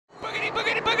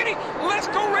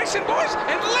racing, boys,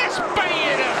 and let's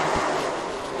bang it up.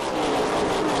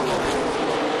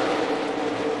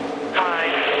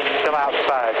 Still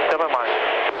outside, still in line.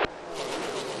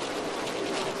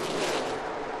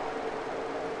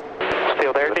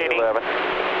 Still there, Denny. 11.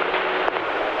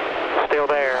 Still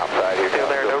there. Outside here. Still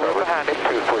there. No room behind him.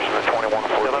 Two pushing the 21.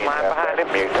 Still in line behind him.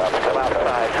 Still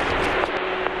outside.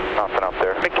 Nothing up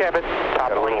there. McKevin.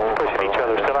 Top of the lead. Pushing each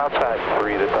other. Still outside.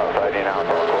 Three that's outside in out.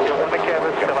 Still in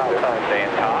McKevin. Still outside.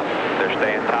 Staying top. They're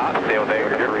staying top. Still there.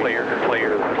 You're clear.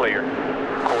 Clear. Clear.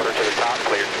 Quarter to the top.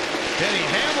 Clear. Denny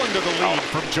Hamlin to the lead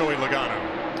from Joey Logano.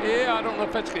 Yeah, I don't know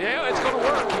if it's going to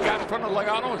work. He got in front of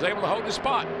Logano and was able to hold the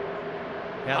spot.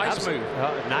 Yeah, nice move.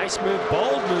 Nice move,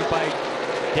 bold move by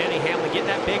Denny Hamlin, getting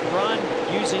that big run,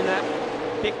 using that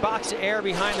big box of air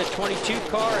behind the 22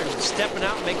 car and stepping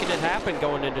out and making it happen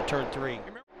going into turn 3.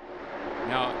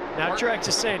 Now Truex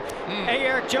is saying, hey,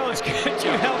 Eric Jones, could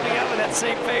you help me out with that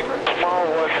same favor? Small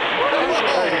one.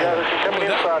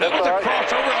 That was a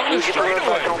crossover on the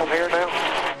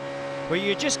straightaway. Well,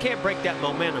 you just can't break that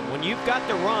momentum. When you've got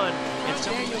the run, and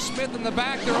Daniel Smith in the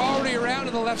back, they're already around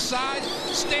to the left side.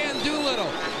 Stan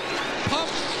Doolittle. Pump,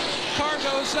 car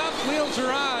goes up, wheels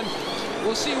are on.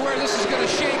 We'll see where this is going to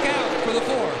shake out for the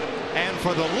 4. And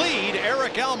for the lead,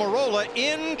 Eric Almirola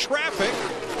in traffic,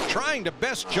 trying to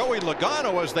best Joey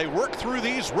Logano as they work through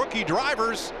these rookie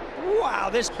drivers. Wow,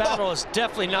 this battle is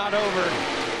definitely not over.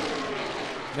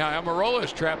 Now Almirola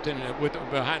is trapped in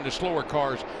behind the slower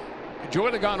cars.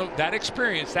 Joey Logano, that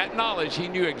experience, that knowledge, he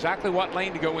knew exactly what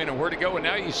lane to go in and where to go. And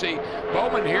now you see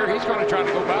Bowman here, he's going to try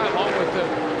to go by along with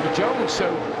Jones. So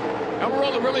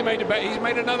Almirola really made he's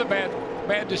made another bad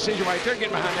decision right there,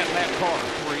 getting behind that lap car.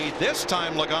 3. This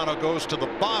time Logano goes to the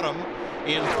bottom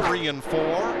in 3 and 4.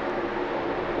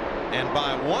 And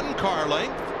by 1 car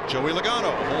length, Joey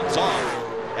Logano holds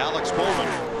off Alex Bowman,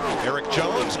 Eric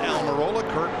Jones, Almirola,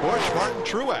 Kurt Busch, Martin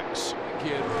Truex.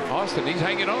 Kid Austin, he's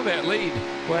hanging on that lead.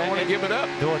 Well, I don't want to give it up.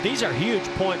 Well, these are huge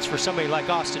points for somebody like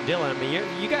Austin Dillon. I mean,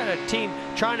 you got a team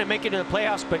trying to make it to the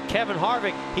playoffs, but Kevin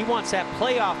Harvick, he wants that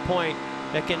playoff point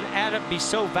that can add up, be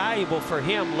so valuable for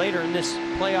him later in this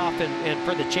playoff and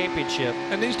for the championship.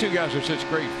 And these two guys are such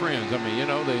great friends. I mean, you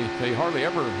know, they hardly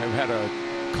ever have had a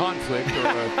conflict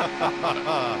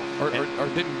or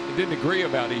didn't agree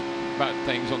about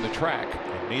things on the track.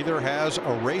 And neither has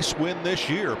a race win this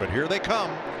year, but here they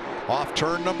come. Off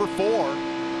turn number 4.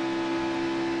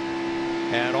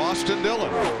 And Austin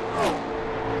Dillon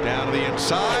down to the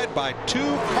inside by 2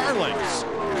 car lengths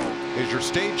is your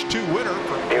stage 2 winner.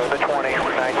 You're the 20,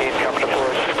 19 coming to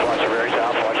push. Watch your very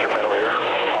top, watch your middle here.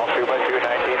 All 2 by 2,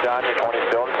 19's on you, 20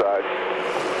 still inside.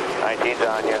 19's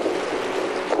on you.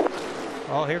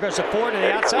 Oh, here goes the 4 to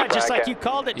the outside, just like you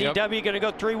called it. Yep. DW going to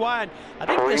go 3 wide. I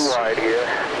think 3 wide here.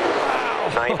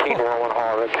 Wow. 19 rolling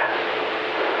Harvick.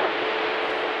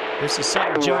 This is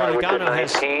something Joey Logano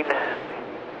has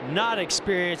not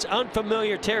experienced.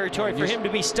 Unfamiliar territory for him to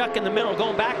be stuck in the middle,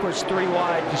 going backwards 3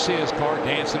 wide. You see his car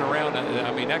dancing around.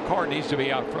 I mean, that car needs to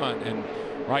be out front, and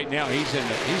right now he's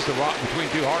the rock between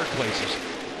 2 hard places.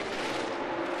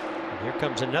 And here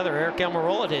comes another Eric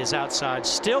Almirola to his outside,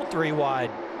 still 3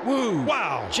 wide. Woo!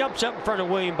 Wow! Jumps up in front of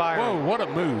William Byron. Whoa! What a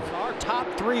move! Our top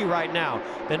 3 right now.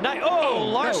 The night. Oh,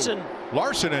 Larson. No.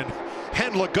 Larson and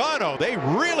Logano, they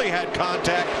really had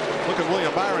contact. Look at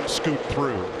William Byron scoot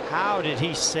through. How did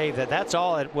he save that? That's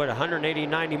all at what, 180,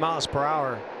 90 miles per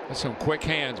hour. That's some quick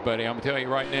hands, buddy. I'm gonna tell you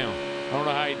right now. I don't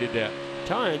know how he did that. I'm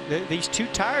telling you, these 2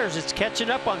 tires, it's catching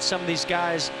up on some of these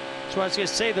guys. That's what I was gonna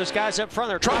say. Those guys up front,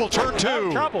 they're trouble. Turn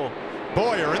 2. Trouble.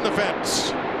 Boyer in the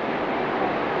fence.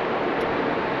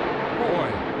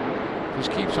 Boy,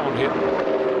 just keeps on hitting.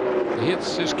 The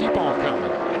hits just keep on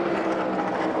coming.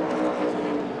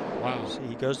 Wow. So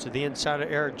he goes to the inside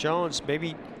of Eric Jones.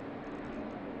 Maybe.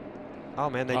 Oh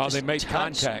man, they made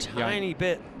contact. Tiny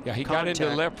bit. Yeah, he got into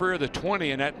the left rear of the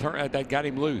 20, and that got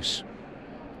him loose.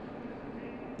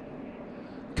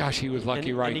 Gosh, he was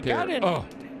lucky right there. Got in,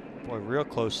 boy, real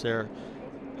close there.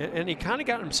 And he kind of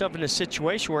got himself in a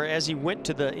situation where, as he went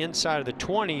to the inside of the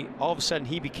 20, all of a sudden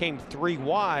he became 3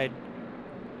 wide,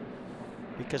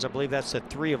 because I believe that's the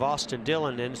 3 of Austin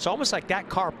Dillon, and it's almost like that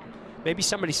car. Maybe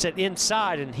somebody said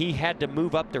inside, and he had to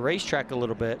move up the racetrack a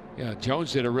little bit. Yeah,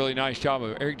 Jones did a really nice job.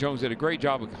 Eric Jones did a great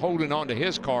job of holding on to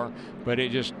his car, but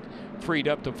it just freed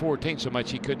up the 14 so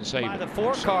much he couldn't save it. The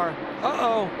 4 car.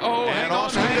 Uh-oh. Oh, and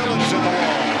Austin Dillon's in the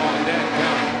wall. On that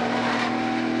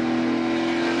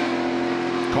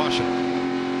Caution.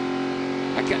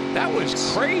 That was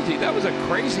crazy. That was a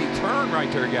crazy turn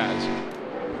right there, guys.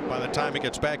 by the time he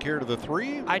gets back here to the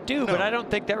 3? I do, but I don't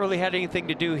think that really had anything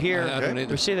to do here. I don't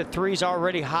either. We see the 3's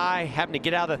already high, having to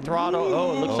get out of the throttle.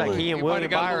 Oh, it looks like he and William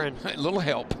Byron. A little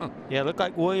help. Yeah, it looked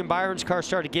like William Byron's car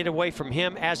started to get away from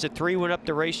him as the 3 went up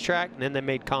the racetrack, and then they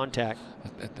made contact.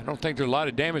 I don't think there's a lot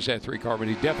of damage to that 3 car, but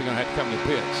he's definitely going to have to come to the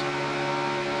pits.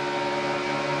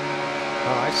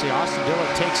 Oh, I see Austin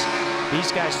Dillon takes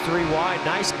these guys 3 wide.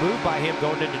 Nice move by him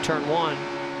going into turn 1.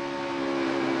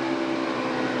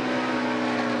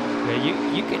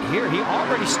 Yeah, you can hear he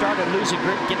already started losing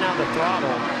grip, getting out of the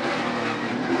throttle.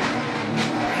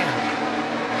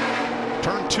 Man.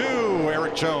 Turn 2,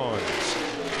 Eric Jones.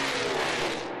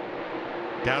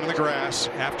 Down in the grass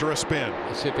after a spin.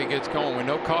 Let's see if he gets going. With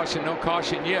no caution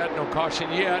yet, no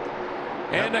caution yet.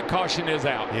 And that caution is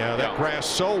out. Yeah, that grass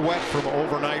so wet from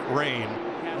overnight rain.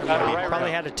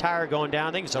 Probably had a tire going down.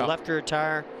 I think it's a left rear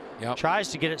tire.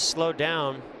 Tries to get it slowed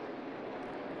down.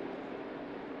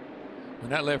 When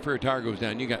that left rear tire goes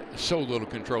down, you got so little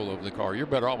control over the car. You're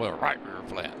better off with a right rear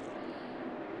flat.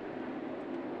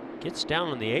 Gets down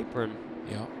on the apron.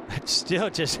 Yeah. But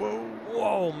still just,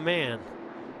 whoa, man.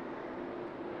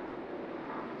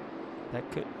 That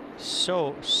could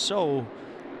so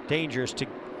dangerous to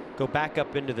go back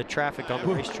up into the traffic on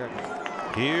the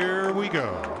racetrack. Here we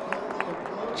go.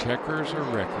 Checkers or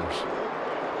wreckers?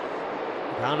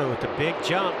 Logano with the big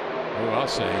jump. Oh, I'll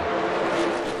say.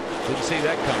 Didn't see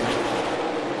that coming.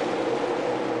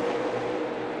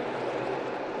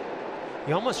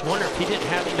 You almost wonder if he didn't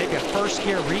have maybe a first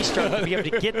gear restart to be able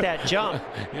to get that jump.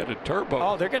 He had a turbo.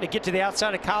 Oh, they're going to get to the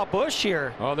outside of Kyle Busch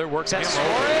here. Oh, they're working him over.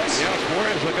 Suarez? Yeah,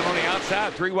 Suarez looking on the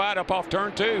outside. 3 wide up off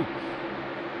turn 2.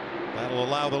 That'll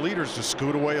allow the leaders to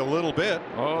scoot away a little bit.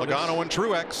 Oh, Logano and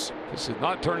Truex. This is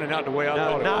not turning out the way I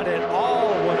thought it would. Not at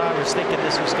all what I was thinking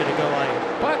this was going to go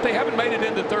like. But they haven't made it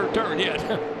into the 3rd turn yet.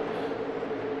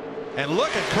 And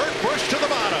look at Kurt Busch to the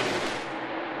bottom.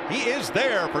 He is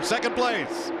there for 2nd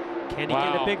place. Can he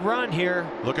get a big run here?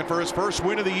 Looking for his first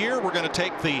win of the year. We're going to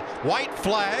take the white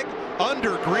flag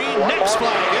under green. Next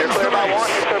flag ends the race.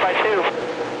 Clear by 2.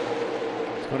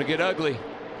 It's going to get ugly.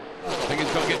 I think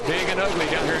it's going to get big and ugly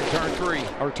down here in turn 3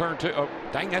 or turn 2. Oh,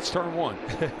 dang, that's turn 1.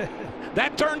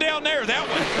 That turn down there, that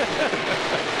one.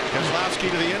 Keselowski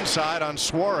to the inside on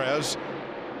Suarez.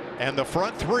 And the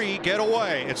front 3 get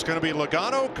away. It's going to be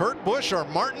Logano, Kurt Busch, or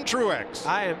Martin Truex.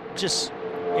 I am just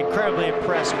incredibly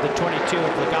impressed with the 22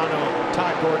 of Logano,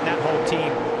 Todd Gordon, that whole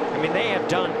team. I mean, they have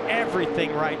done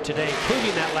everything right today,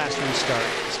 including that last restart.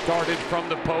 Started from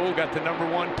the pole, got the number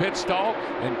 1 pit stall,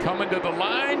 and coming to the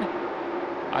line,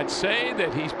 I'd say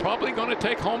that he's probably going to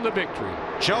take home the victory.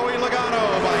 Joey Logano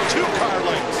by 2 car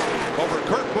lengths over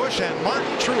Kurt Busch and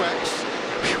Martin Truex.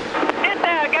 Get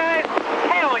there, guys.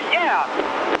 Hell yeah.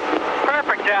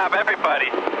 Perfect job, everybody.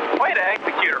 Way to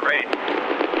execute a race.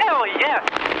 Hell yes.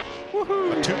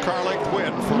 A 2 car length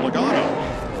win for Logano.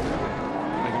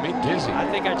 Making me dizzy. I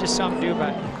think I just saw him do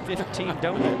about 15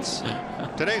 donuts.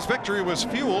 Today's victory was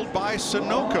fueled by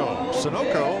Sunoco.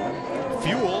 Sunoco,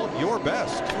 fuel your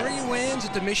best. 3 wins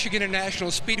at the Michigan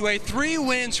International Speedway, 3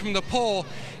 wins from the pole,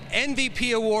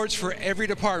 MVP awards for every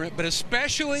department, but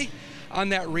especially on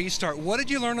that restart. What did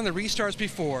you learn on the restarts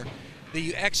before that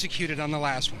you executed on the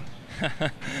last one?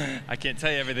 I can't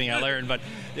tell you everything I learned, but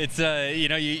it's you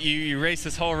know, you race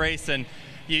this whole race and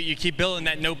you keep building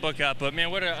that notebook up. But man,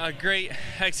 what a great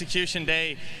execution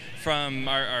day from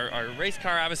our race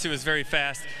car. Obviously was very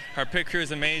fast. Our pit crew is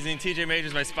amazing. TJ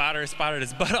Majors, my spotter, spotted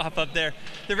his butt off up there.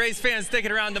 The race fans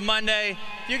sticking around to Monday.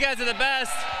 You guys are the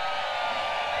best.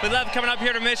 We love coming up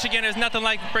here to Michigan. There's nothing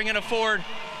like bringing a Ford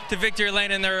to victory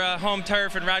lane in their home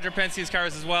turf, and Roger Penske's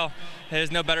cars as well.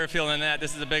 There's no better feeling than that.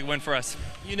 This is a big win for us.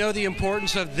 You know the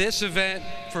importance of this event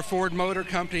for Ford Motor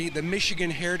Company, the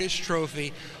Michigan Heritage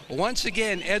Trophy. Once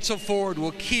again, Edsel Ford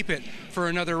will keep it for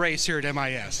another race here at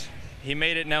MIS. He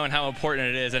made it known how important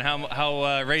it is and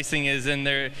how racing is in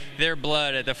their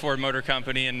blood at the Ford Motor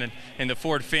Company and the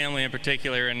Ford family in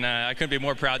particular, and I couldn't be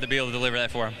more proud to be able to deliver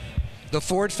that for him. The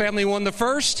Ford family won the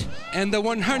 1st and the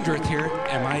 100th here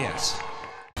at MIS.